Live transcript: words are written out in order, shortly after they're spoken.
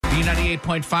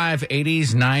B98.5, 80s,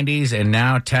 90s, and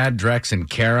now Tad, Drex, and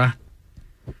Kara.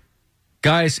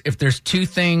 Guys, if there's two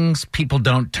things people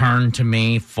don't turn to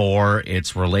me for,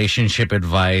 it's relationship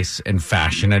advice and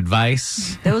fashion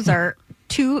advice. Those are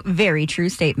two very true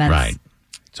statements. Right.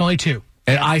 It's only two.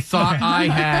 And I thought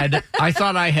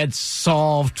I had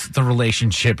solved the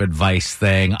relationship advice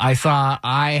thing. I thought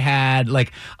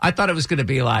it was going to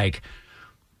be like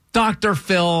Dr.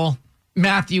 Phil,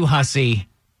 Matthew Hussey,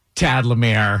 Tad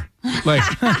Lemire, like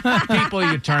people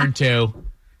you turn to.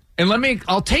 And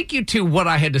I'll take you to what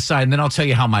I had decided, and then I'll tell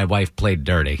you how my wife played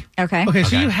dirty. Okay. Okay,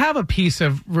 so you have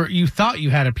you thought you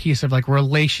had a piece of like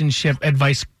relationship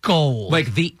advice gold.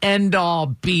 Like the end all,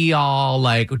 be all,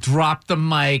 like drop the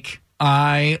mic.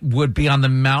 I would be on the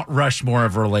Mount Rushmore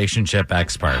of relationship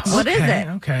experts. What is it?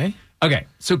 Okay.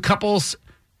 So couples,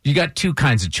 you got two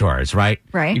kinds of chores, right?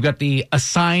 Right. You got the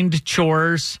assigned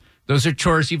chores. Those are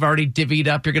chores you've already divvied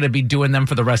up. You're going to be doing them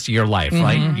for the rest of your life,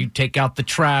 right? You take out the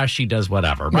trash. He does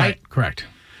whatever, right? Correct.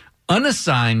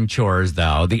 Unassigned chores,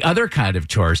 though, the other kind of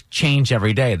chores change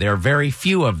every day. There are very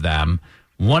few of them.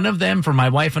 One of them, for my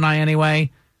wife and I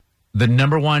anyway, the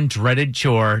number one dreaded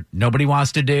chore nobody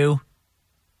wants to do,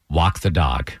 walk the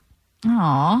dog.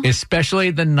 Aw.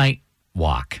 Especially the night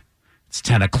walk. It's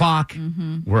 10 o'clock.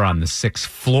 We're on the 6th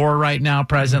floor right now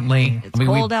presently. It's we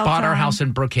cold bought our outside. house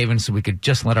in Brookhaven so we could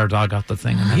just let our dog off the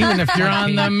thing. Even if you're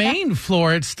on the main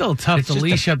floor, it's still tough It's to just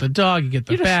leash up the dog. You get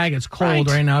the bag. It's cold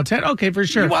right now. Okay, for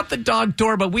sure. You want the dog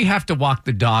door, but we have to walk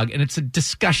the dog, and it's a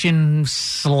discussion /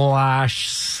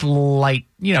 slight,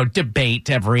 debate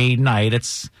every night.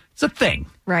 It's a thing.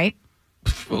 Right.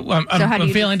 I'm how do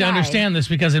you failing to decide? understand this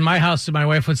because in my house, my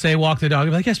wife would say, walk the dog. I'd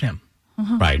be like, yes, ma'am.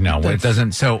 Right. No, it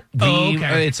doesn't. So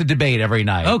it's a debate every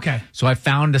night. Okay. So I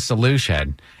found a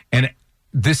solution, and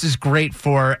this is great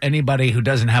for anybody who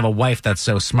doesn't have a wife that's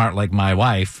so smart like my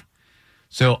wife.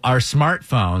 So our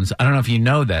smartphones, I don't know if you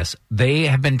know this, they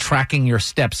have been tracking your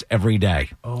steps every day.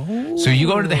 Oh. So you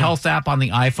go to the health app on the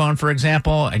iPhone, for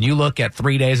example, and you look at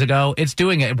 3 days ago, it's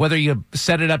doing it, whether you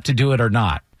set it up to do it or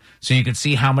not. So you can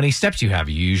see how many steps you have.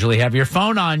 You usually have your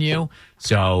phone on you,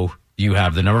 so you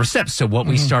have the number of steps. So what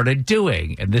we started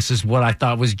doing, and this is what I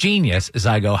thought was genius, is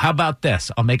I go, how about this?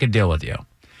 I'll make a deal with you.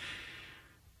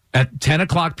 At 10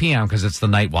 o'clock p.m., because it's the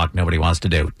night walk nobody wants to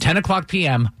do, 10 o'clock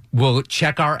p.m., we'll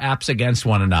check our apps against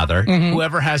one another.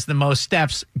 Whoever has the most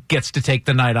steps gets to take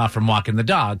the night off from walking the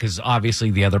dog, because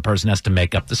obviously the other person has to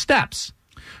make up the steps.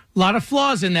 A lot of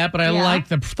flaws in that, but I like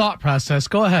the thought process.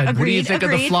 Go ahead. Agreed, What do you think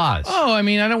of the flaws? Oh, I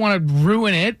mean, I don't want to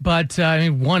ruin it, but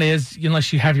one is,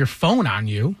 unless you have your phone on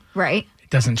you, Right. it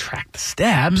doesn't track the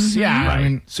steps. Yeah. Right. I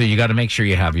mean, So you got to make sure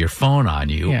you have your phone on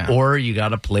you, or you got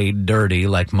to play dirty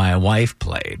like my wife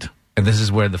played. And this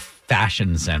is where the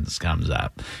fashion sense comes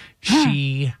up.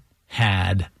 She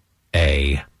had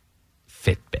a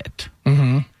Fitbit.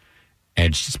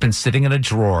 And she's been sitting in a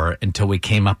drawer until we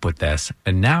came up with this.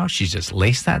 And now she's just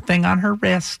laced that thing on her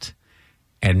wrist.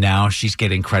 And now she's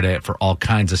getting credit for all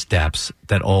kinds of steps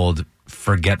that old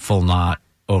forgetful knot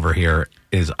over here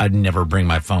is. I'd never bring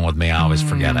my phone with me. I always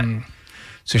forget it.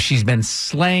 So she's been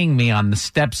slaying me on the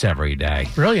steps every day.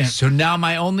 Brilliant. So now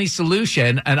my only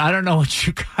solution, and I don't know what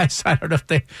you guys, I don't know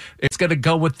if it's going to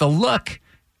go with the look,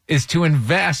 is to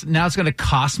invest. Now it's going to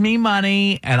cost me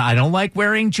money, and I don't like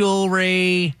wearing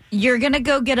jewelry. You're going to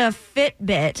go get a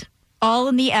Fitbit, all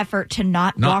in the effort to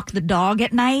not walk the dog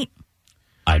at night?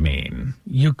 I mean,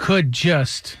 you could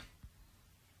just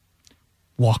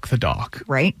walk the dog.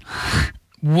 Right.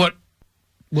 What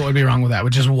would be wrong with that?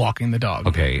 With just walking the dog?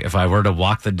 okay, if I were to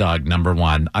walk the dog, number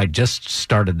one, I just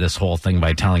started this whole thing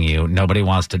by telling you nobody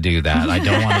wants to do that. I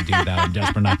don't want to do that. I'm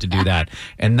desperate not to do that.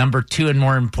 And number two, and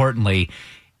more importantly,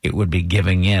 it would be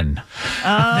giving in.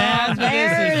 That's what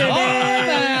this is all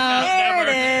about.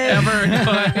 Ever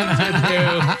going to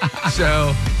do.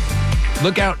 So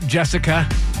look out, Jessica.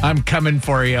 I'm coming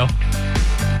for you.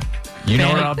 You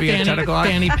know where I'll be at 10 o'clock?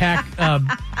 Fanny pack Yeah,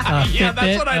 Fitbit.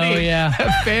 that's what I need. Oh,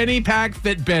 yeah. Fanny pack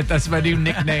Fitbit. That's my new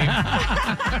nickname.